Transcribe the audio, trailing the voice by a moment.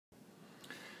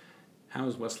How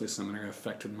has Wesley Seminary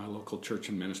affected my local church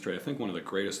and ministry? I think one of the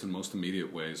greatest and most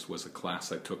immediate ways was a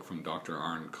class I took from Dr.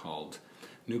 Arnn called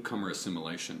Newcomer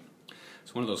Integration.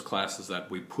 It's one of those classes that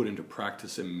we put into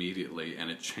practice immediately, and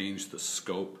it changed the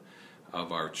scope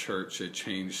of our church. It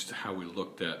changed how we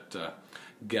looked at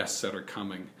guests that are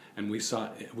coming, and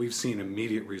we've seen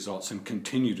immediate results and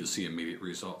continue to see immediate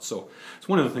results. So it's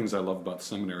one of the things I love about the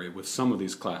seminary. With some of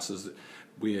these classes,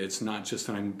 it's not just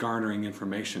that I'm garnering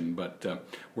information, but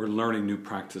we're learning new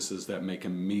practices that make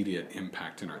immediate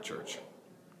impact in our church.